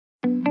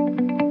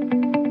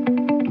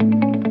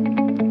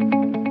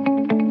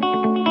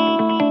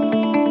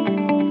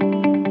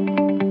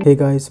Hey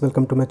guys,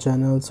 welcome to my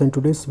channel. So in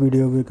today's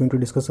video we're going to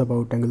discuss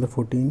about Angular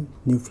 14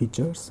 new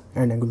features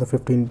and Angular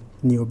 15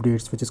 new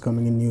updates which is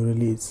coming in new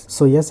release.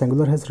 So yes,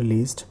 Angular has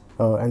released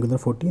Angular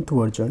 14th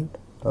version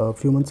a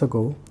few months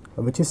ago,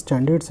 which is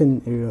standards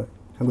in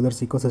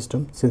Angular's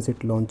ecosystem since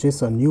it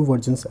launches new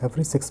versions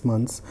every 6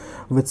 months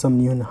with some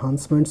new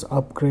enhancements,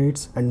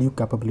 upgrades and new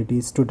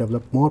capabilities to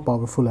develop more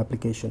powerful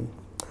application.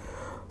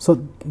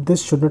 So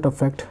this should not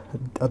affect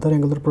other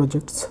Angular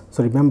projects.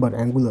 So remember,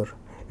 Angular,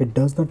 it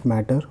does not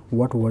matter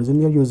what version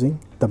you're using.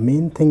 The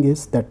main thing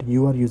is that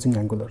you are using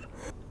Angular.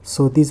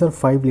 So these are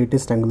 5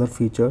 latest Angular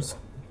features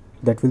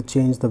that will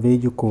change the way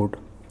you code.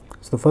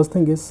 So the first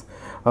thing is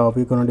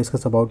we're going to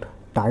discuss about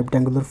typed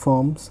Angular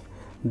forms.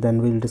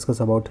 Then we'll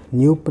discuss about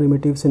new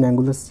primitives in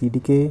Angular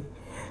CDK.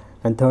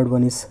 And third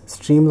one is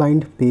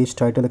streamlined page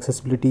title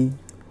accessibility.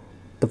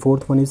 The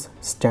fourth one is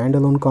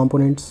standalone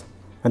components.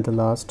 And the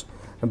last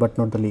but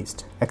not the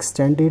least,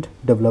 extended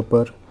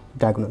developer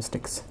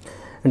diagnostics.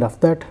 And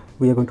after that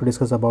we are going to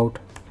discuss about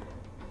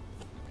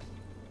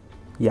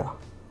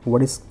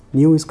what is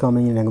new is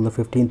coming in Angular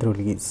 15th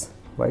release,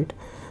 right?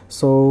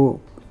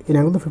 So in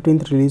Angular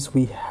 15th release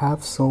we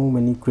have so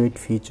many great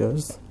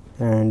features,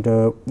 and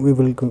we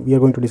are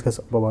going to discuss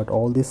about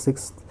all these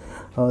 6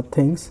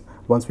 things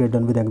once we are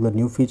done with Angular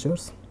new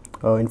features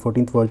in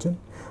 14th version.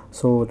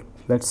 So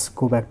let's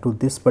go back to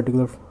this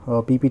particular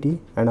PPT,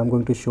 and I'm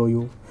going to show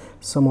you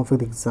some of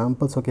the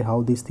examples, okay,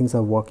 how these things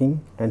are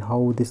working and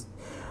how this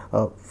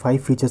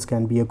 5 features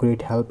can be a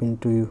great help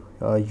into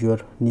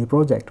your new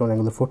project on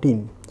Angular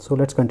 14. So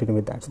let's continue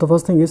with that. So the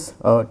first thing is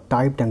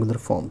typed Angular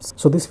forms.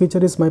 So this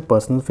feature is my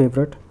personal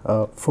favorite.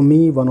 For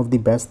me, one of the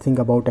best thing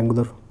about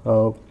Angular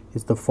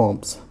is the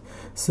forms,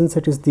 since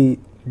it is the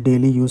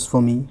daily use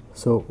for me.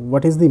 So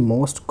what is the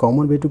most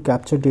common way to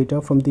capture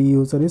data from the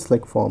user is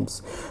like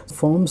forms.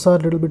 Forms are a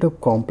little bit of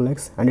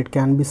complex and it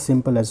can be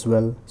simple as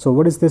well. So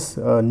what is this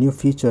new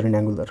feature in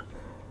Angular?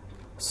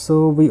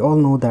 So we all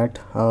know that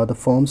the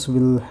forms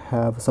will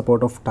have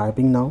support of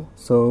typing now.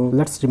 So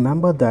let's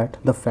remember that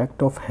the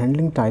fact of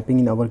handling typing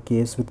in our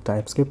case with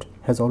TypeScript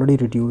has already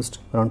reduced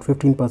around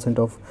 15%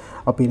 of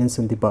appearance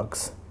in the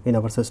bugs in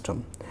our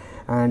system.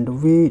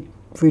 And we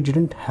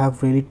didn't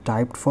have really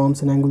typed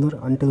forms in Angular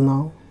until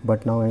now,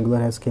 but now Angular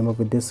has came up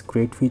with this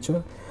great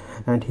feature,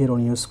 and here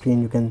on your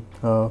screen you can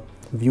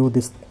view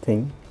this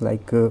thing,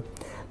 like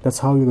that's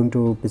how you're going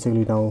to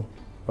basically now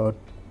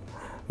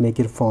make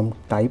your form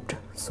typed.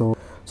 So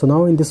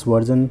now in this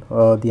version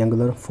the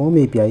Angular form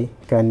API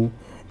can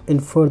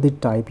infer the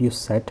type you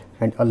set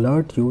and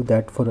alert you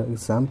that, for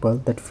example,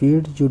 that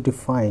field you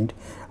defined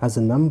as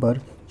a number,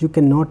 you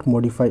cannot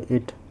modify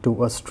it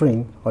to a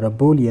string or a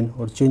boolean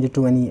or change it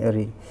to any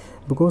array,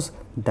 because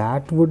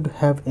that would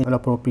have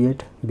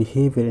inappropriate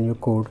behavior in your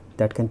code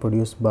that can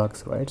produce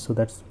bugs, right? So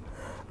that's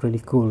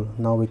really cool.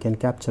 Now we can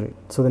capture it.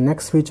 So the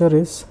next feature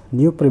is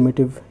new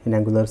primitive in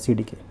Angular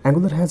CDK.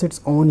 Angular has its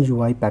own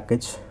UI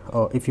package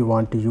if you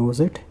want to use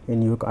it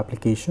in your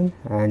application,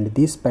 and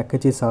these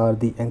packages are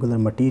the Angular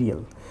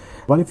material.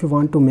 While if you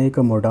want to make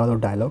a modal or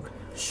dialog,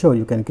 sure,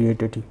 you can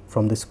create it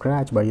from the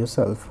scratch by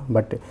yourself,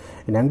 but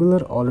in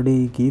Angular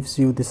already gives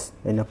you this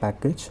in a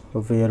package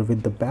where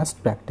with the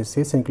best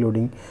practices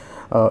including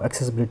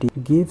accessibility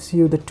gives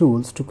you the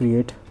tools to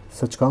create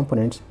such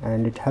components,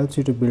 and it helps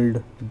you to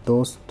build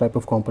those type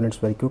of components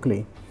very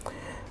quickly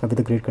with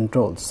the great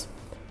controls.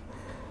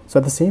 So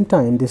at the same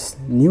time, this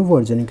new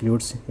version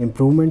includes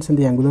improvements in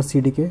the Angular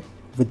CDK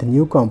with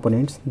new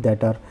components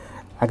that are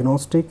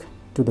agnostic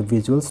to the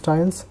visual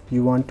styles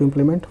you want to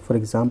implement. For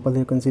example,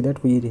 you can see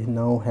that we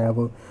now have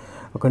a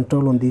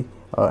control on the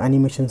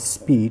animation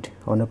speed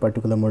on a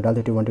particular modal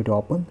that you wanted to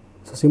open.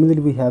 So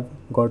similarly, we have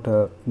got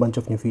a bunch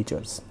of new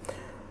features.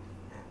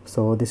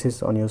 So this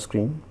is on your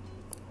screen.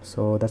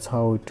 So that's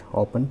how it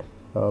opened.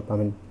 I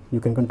mean,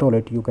 you can control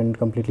it, you can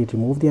completely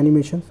remove the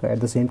animation, so at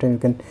the same time you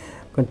can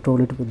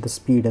control it with the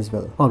speed as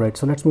well. Alright,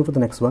 so let's move to the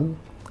next one.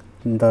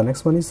 The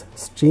next one is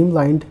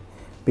streamlined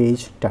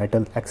page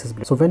title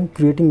accessibility. So when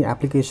creating an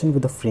application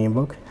with a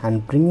framework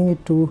and bringing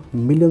it to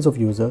millions of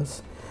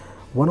users,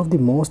 one of the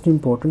most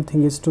important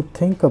thing is to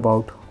think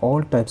about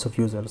all types of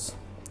users.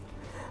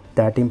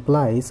 That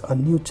implies a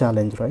new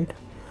challenge, right?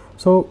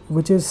 So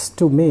which is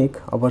to make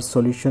our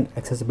solution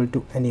accessible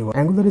to anyone.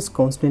 Angular is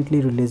constantly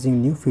releasing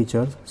new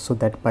features, so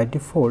that by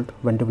default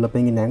when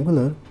developing in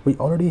Angular we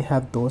already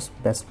have those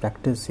best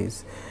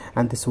practices,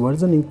 and this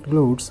version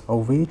includes a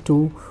way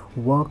to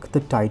work the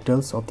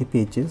titles of the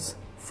pages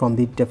from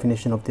the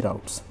definition of the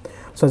routes.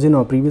 So as you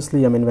know,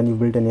 previously, I mean, when you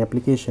build any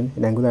application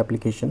in Angular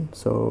application,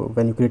 so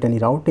when you create any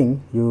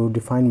routing, you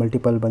define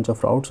multiple bunch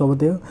of routes over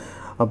there,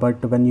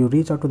 but when you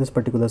reach out to this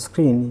particular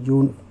screen,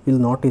 you will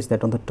notice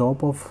that on the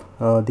top of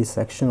this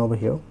section over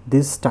here,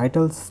 this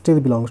title still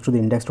belongs to the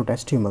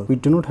index.html. We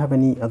do not have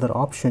any other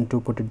option to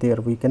put it there.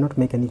 We cannot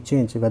make any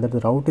change whether the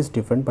route is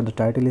different, but the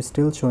title is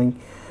still showing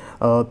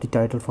the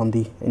title from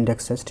the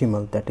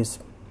index.html. That is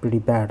pretty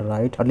bad,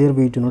 right? Earlier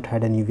we do not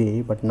had any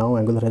way, but now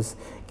Angular has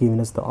given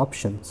us the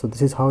option. So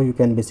this is how you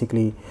can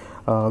basically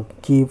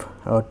give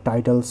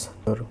titles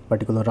or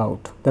particular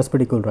route. That's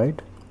pretty cool,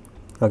 right?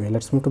 Okay,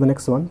 let's move to the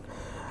next one.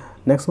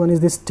 Next one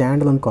is the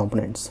standalone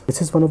components.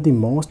 This is one of the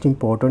most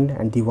important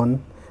and the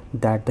one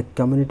that the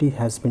community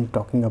has been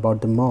talking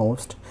about the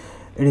most.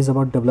 It is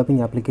about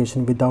developing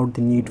application without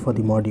the need for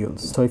the modules.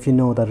 So if you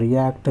know, the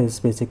React is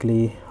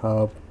basically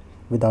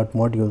without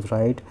modules,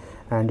 right?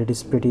 And it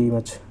is pretty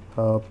much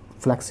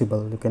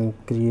flexible. You can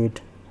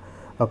create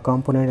a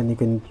component and you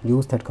can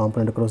use that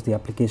component across the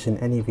application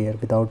anywhere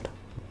without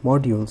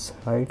modules,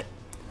 right?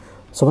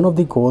 So one of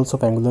the goals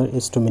of Angular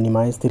is to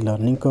minimize the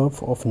learning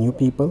curve of new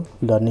people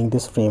learning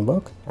this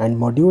framework, and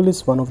module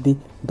is one of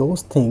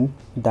those things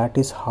that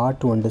is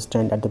hard to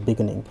understand at the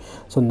beginning.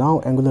 So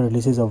now Angular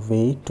releases a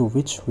way to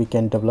which we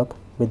can develop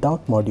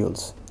without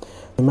modules.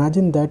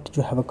 Imagine that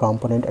you have a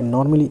component, and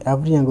normally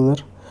every Angular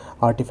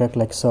artifact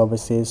like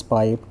services,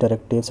 pipe,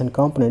 directives and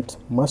components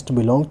must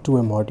belong to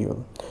a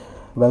module.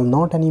 Well,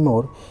 not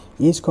anymore.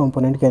 Each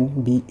component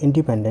can be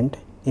independent,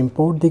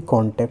 import the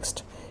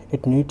context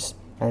it needs,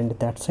 and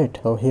that's it.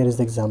 So here is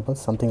the example,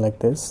 something like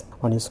this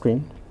on your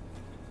screen.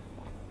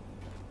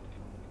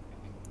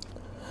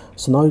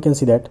 So now you can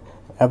see that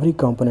every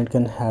component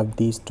can have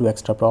these two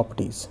extra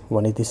properties.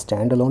 One is the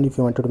standalone. If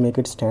you wanted to make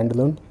it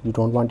standalone, you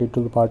don't want it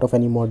to be part of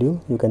any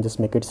module, you can just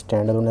make it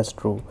standalone as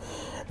true.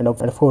 And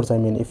of course, I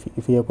mean,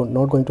 if we are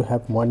not going to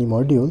have many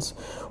modules,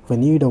 we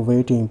need a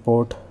way to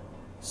import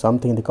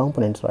something in the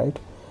components, right?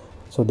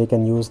 So they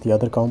can use the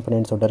other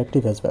components or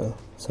directive as well.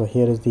 So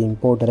here is the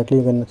import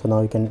directly. So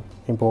now you can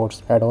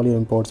add all your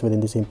imports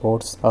within this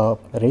imports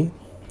array.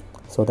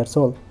 So that's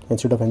all.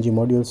 Instead of ng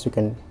modules, you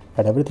can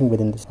add everything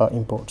within this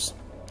imports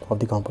of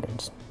the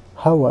components.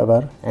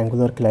 However,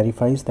 Angular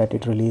clarifies that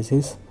it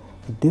releases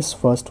this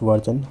first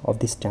version of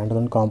the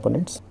standalone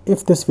components.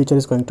 If this feature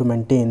is going to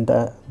maintain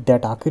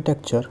that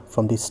architecture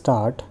from the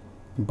start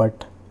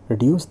but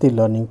reduce the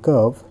learning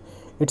curve,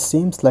 it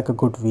seems like a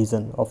good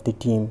vision of the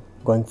team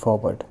going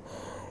forward.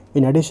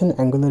 In addition,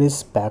 Angular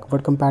is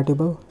backward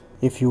compatible.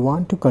 If you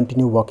want to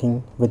continue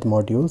working with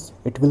modules,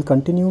 it will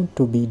continue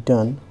to be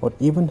done, or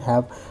even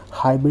have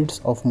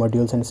hybrids of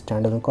modules and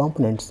standalone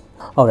components.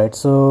 Alright,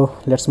 so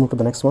let's move to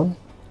the next one.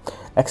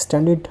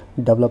 Extended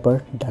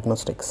developer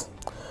diagnostics.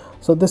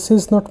 So this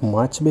is not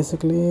much.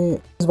 Basically,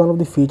 this is one of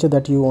the features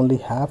that you only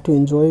have to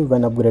enjoy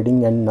when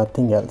upgrading and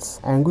nothing else.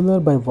 Angular,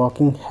 by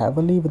working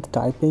heavily with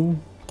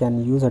typing,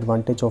 can use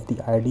advantage of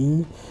the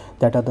IDE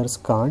that others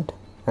can't,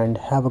 and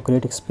have a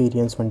great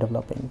experience when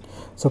developing.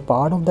 So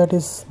part of that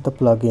is the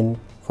plugin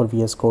for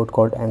VS Code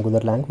called Angular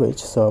Language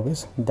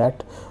Service,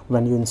 that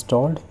when you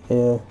installed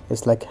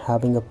is like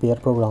having a pair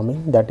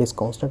programming that is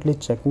constantly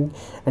checking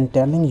and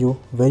telling you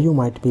where you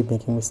might be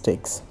making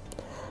mistakes.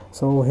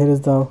 So here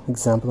is the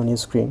example on your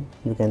screen,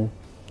 you can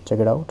check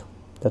it out.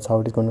 That's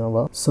how it is going to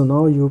work. So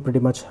now you pretty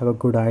much have a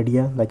good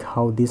idea like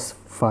how these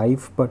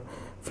 5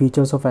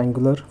 features of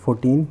Angular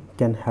 14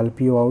 can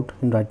help you out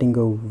in writing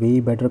a way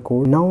better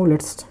code. Now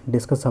let's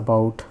discuss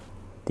about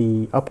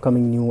the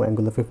upcoming new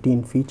Angular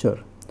 15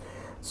 feature.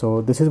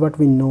 So this is what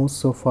we know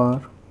so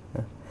far.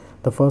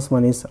 The first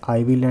one is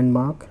IV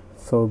landmark.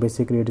 So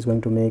basically it is going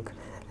to make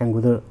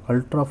Angular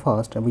ultra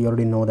fast, and we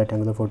already know that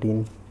Angular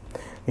 14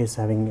 is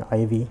having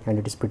IV and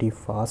it is pretty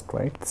fast,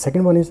 right? The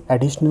second one is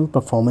additional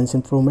performance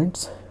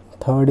improvements.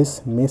 Third is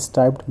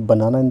mistyped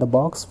banana in the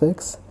box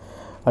fix.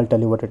 I'll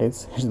tell you what it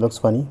is. It looks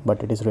funny,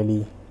 but it is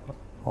really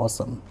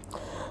awesome.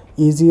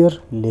 Easier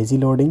lazy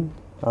loading.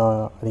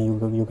 I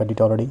think you got it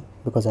already,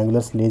 because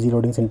Angular's lazy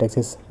loading syntax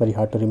is very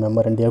hard to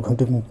remember, and they are going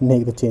to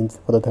make the change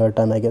for the 3rd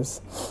time, I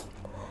guess.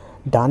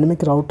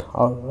 Dynamic router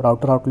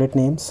outlet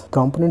names.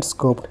 Component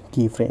scoped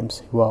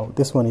keyframes. Wow,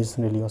 this one is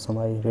really awesome.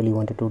 I really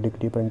wanted to dig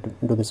deeper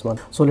into this one.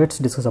 So let's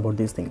discuss about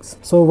these things.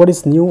 So what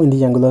is new in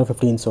the Angular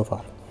 15 so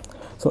far?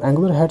 So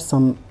Angular had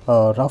some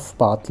rough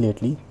path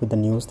lately with the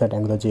news that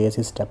AngularJS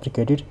is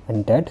deprecated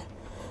and dead.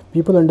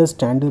 People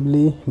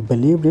understandably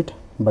believed it,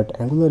 but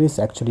Angular is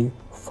actually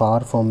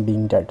far from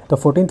being dead. The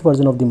 14th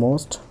version of the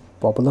most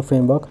popular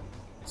framework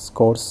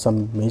scores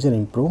some major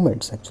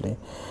improvements actually,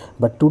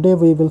 but today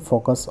we will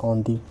focus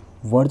on the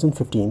version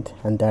 15th,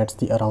 and that's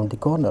the around the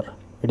corner.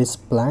 It is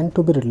planned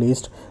to be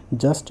released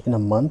just in a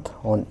month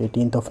on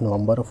 18th of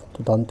November of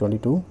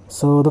 2022.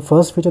 So the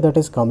first feature that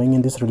is coming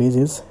in this release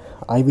is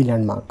IV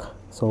landmark,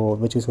 so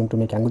which is going to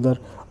make Angular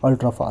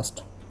ultra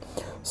fast.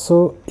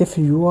 So if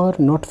you are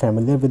not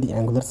familiar with the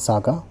Angular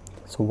saga,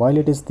 so while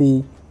it is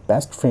the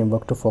best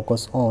framework to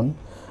focus on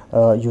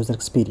user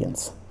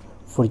experience,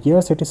 for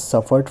years it has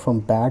suffered from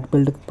bad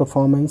build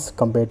performance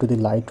compared to the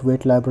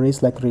lightweight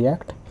libraries like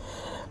React.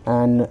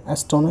 An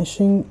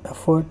astonishing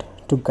effort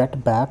to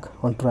get back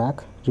on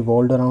track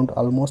revolved around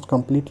almost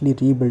completely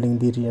rebuilding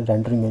the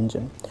rendering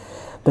engine.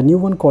 The new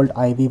one called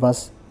Ivy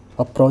was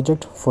a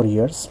project for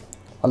years.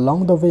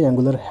 Along the way,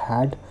 Angular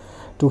had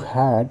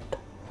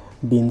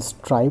been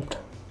striped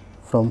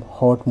from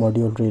hot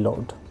module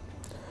reload.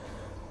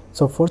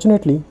 So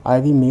fortunately,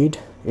 Ivy made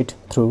it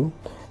through,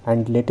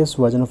 and latest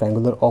version of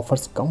Angular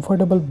offers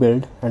comfortable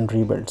build and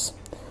rebuilds.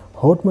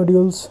 Hot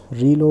modules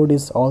reload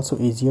is also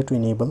easier to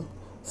enable.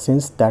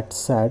 Since that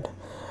said,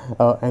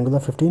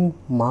 Angular 15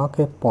 mark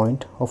a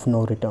point of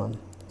no return.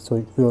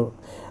 So your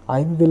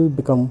Ivy will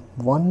become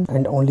one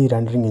and only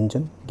rendering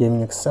engine,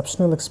 giving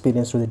exceptional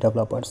experience to the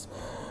developers.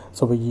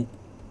 So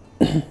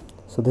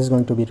so this is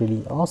going to be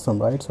really awesome,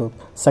 right? So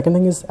second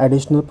thing is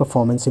additional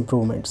performance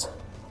improvements.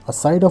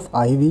 Aside of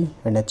Ivy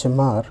and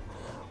HMR,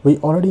 we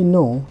already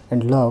know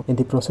and love. In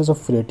the process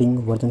of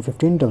creating version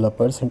 15,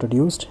 developers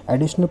introduced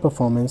additional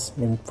performance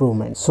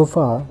improvements. So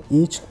far,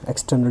 each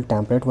external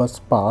template was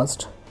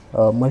passed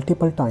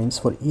multiple times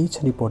for each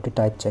reported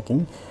type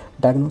checking,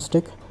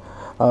 diagnostic,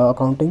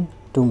 accounting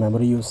to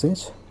memory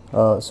usage.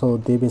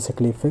 So they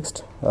basically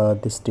fixed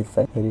this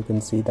defect. Here you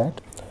can see that.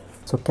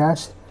 So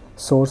cache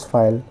source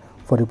file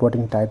for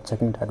reporting type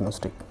checking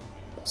diagnostic.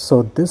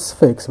 So this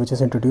fix, which is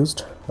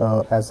introduced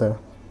as a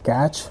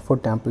catch for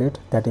template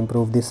that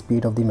improved the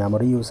speed of the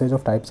memory usage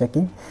of type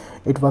checking,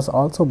 it was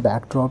also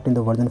backdropped in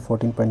the version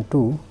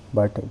 14.2,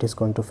 but it is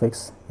going to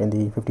fix in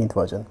the 15th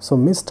version. So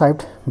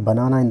mistyped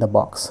banana in the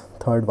box,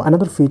 third one.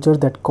 Another feature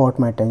that caught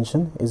my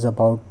attention is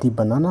about the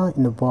banana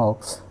in a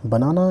box.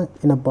 Banana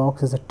in a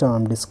box is a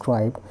term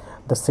described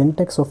the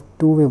syntax of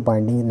two-way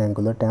binding in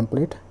Angular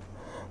template.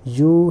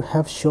 You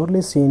have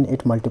surely seen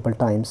it multiple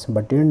times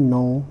but didn't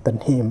know the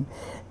name.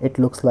 It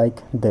looks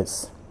like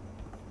this.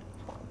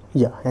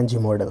 Yeah,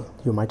 ng model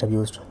you might have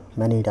used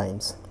many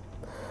times.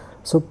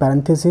 So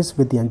parentheses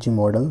with the ng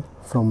model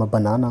from a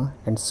banana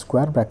and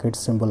square brackets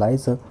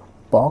symbolize a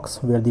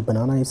box where the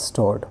banana is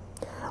stored.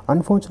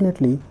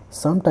 Unfortunately,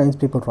 sometimes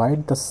people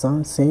write the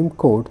same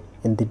code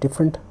in the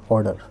different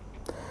order.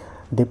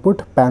 They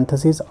put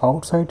parentheses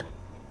outside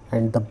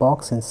and the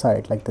box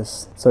inside like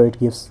this, so it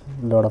gives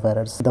a lot of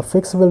errors. The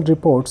fix will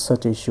report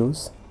such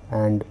issues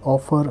and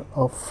offer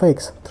a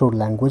fix through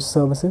language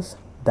services,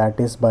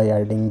 that is by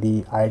adding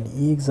the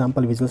IDE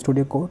example Visual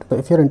Studio Code. So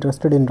if you're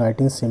interested in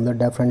writing similar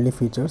dev-friendly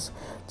features,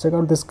 check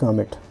out this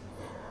commit.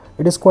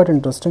 It is quite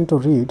interesting to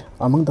read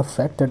among the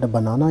fact that the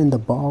banana in the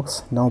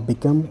box now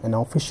become an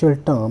official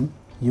term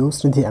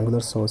used in the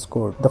Angular source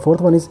code. The fourth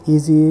one is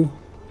easy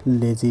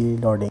lazy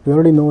loading. We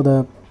already know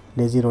the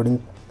lazy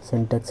loading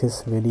syntax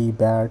is really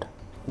bad.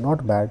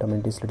 Not bad, I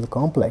mean it is little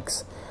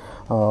complex.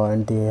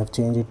 And they have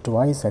changed it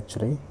twice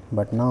actually,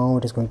 but now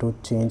it is going to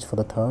change for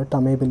the third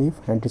time I believe,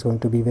 and it is going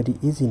to be very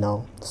easy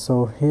now.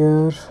 So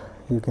here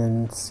you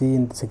can see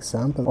in this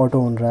example,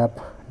 auto unwrap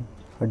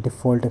a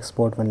default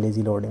export when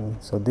lazy loading.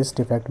 So this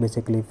defect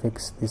basically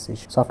fixed this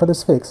issue. So after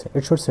this fix,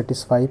 it should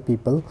satisfy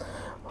people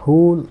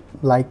who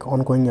like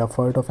ongoing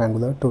effort of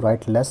Angular to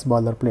write less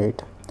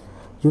boilerplate.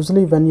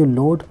 Usually when you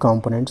load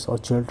components or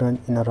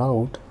children in a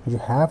route, you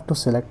have to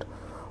select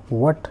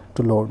what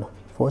to load.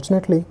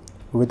 Fortunately,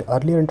 with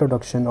earlier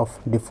introduction of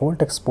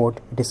default export,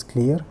 it is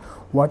clear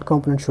what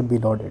component should be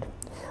loaded.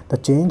 The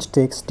change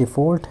takes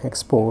default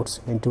exports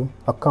into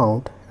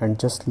account and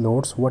just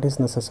loads what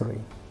is necessary.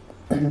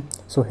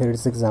 So here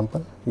is the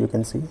example. You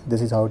can see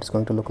this is how it is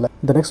going to look like.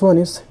 The next one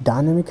is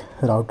dynamic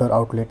router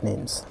outlet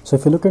names. So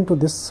if you look into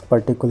this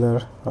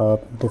particular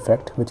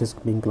defect which is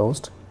being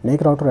closed,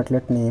 make router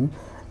outlet name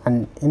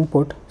an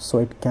input so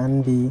it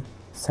can be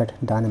set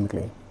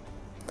dynamically.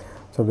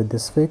 So with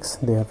this fix,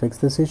 they have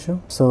fixed this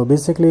issue. So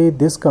basically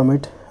this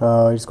commit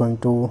is going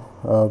to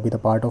be the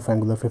part of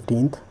Angular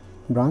 15th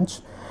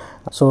branch.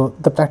 So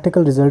the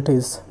practical result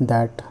is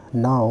that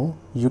now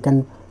you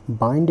can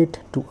bind it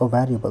to a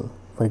variable.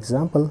 For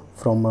example,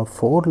 from a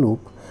for loop,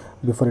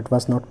 before it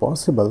was not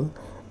possible,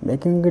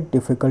 making it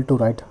difficult to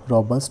write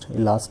robust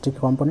elastic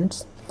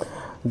components.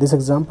 This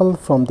example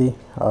from the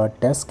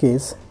test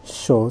case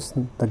shows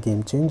the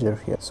game changer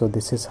here. So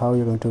this is how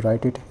you're going to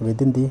write it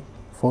within the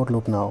for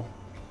loop now.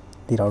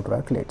 The router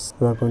outlets.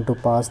 We are going to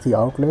pass the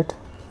outlet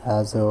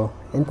as a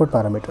input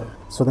parameter.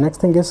 So the next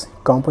thing is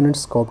component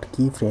scoped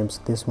keyframes.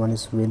 This one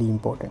is really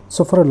important.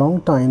 So for a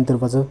long time there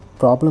was a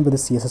problem with the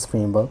CSS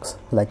frameworks,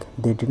 like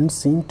they didn't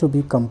seem to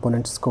be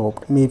component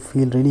scoped. It may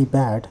feel really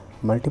bad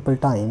multiple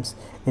times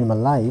in my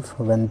life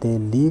when they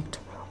leaked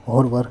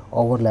or were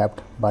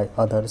overlapped by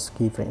others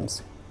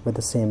keyframes with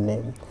the same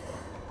name.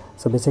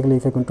 So basically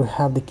if you're going to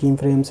have the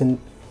keyframes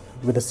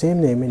with the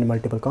same name in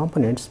multiple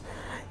components,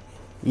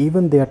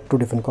 even they are two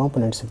different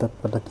components, if the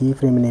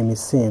keyframe name is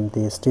same,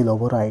 they still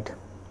override.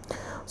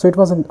 So it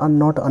was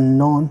not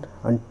unknown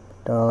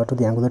to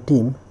the Angular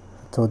team.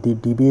 So the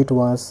debate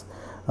was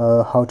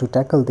how to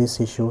tackle these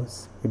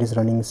issues. It is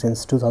running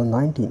since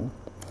 2019.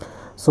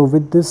 So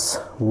with this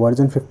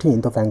version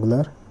 15th of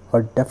Angular,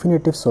 a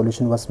definitive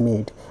solution was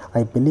made.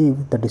 I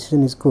believe the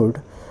decision is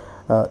good.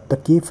 The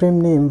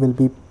keyframe name will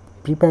be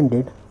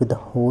prepended with the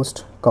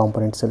host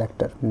component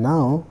selector.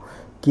 Now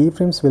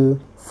keyframes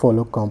will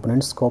follow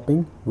component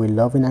scoping we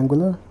love in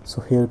Angular.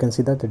 So here you can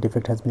see that the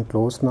defect has been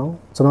closed now.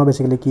 So now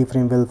basically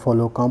keyframe will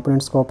follow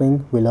component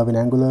scoping we love in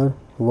Angular.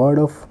 Word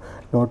of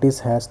notice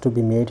has to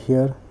be made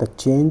here. The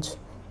change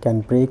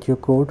can break your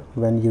code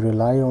when you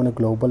rely on a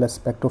global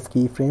aspect of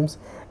keyframes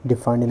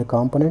defined in a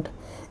component.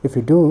 If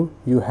you do,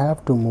 you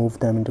have to move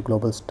them into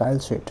global style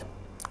sheet,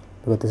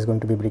 because this is going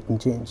to be breaking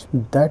change.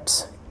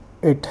 That's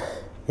it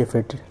if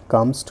it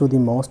comes to the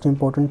most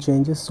important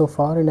changes so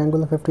far in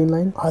Angular 15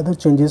 line. Other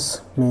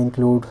changes may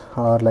include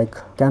like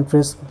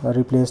canvas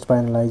replaced by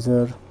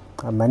analyzer,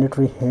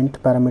 mandatory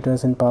hint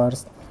parameters in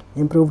parse,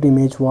 improved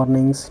image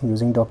warnings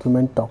using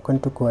document token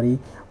to query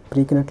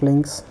preconnect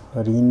links,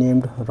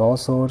 renamed raw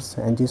source,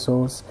 ng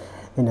source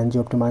in ng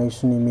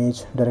optimization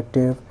image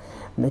directive,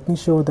 making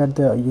sure that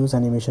the use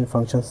animation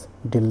functions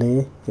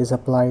delay is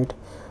applied,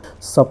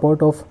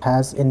 support of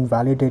has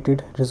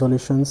invalidated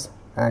resolutions,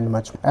 and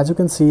much. As you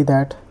can see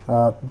that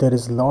there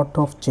is a lot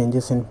of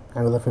changes in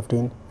Angular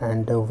 15,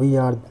 and we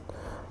are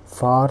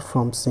far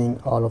from seeing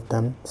all of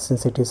them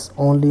since it is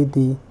only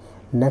the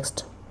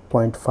next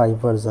 0.5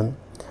 version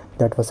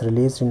that was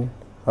released in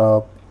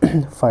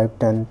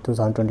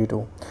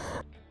 5/10/2022.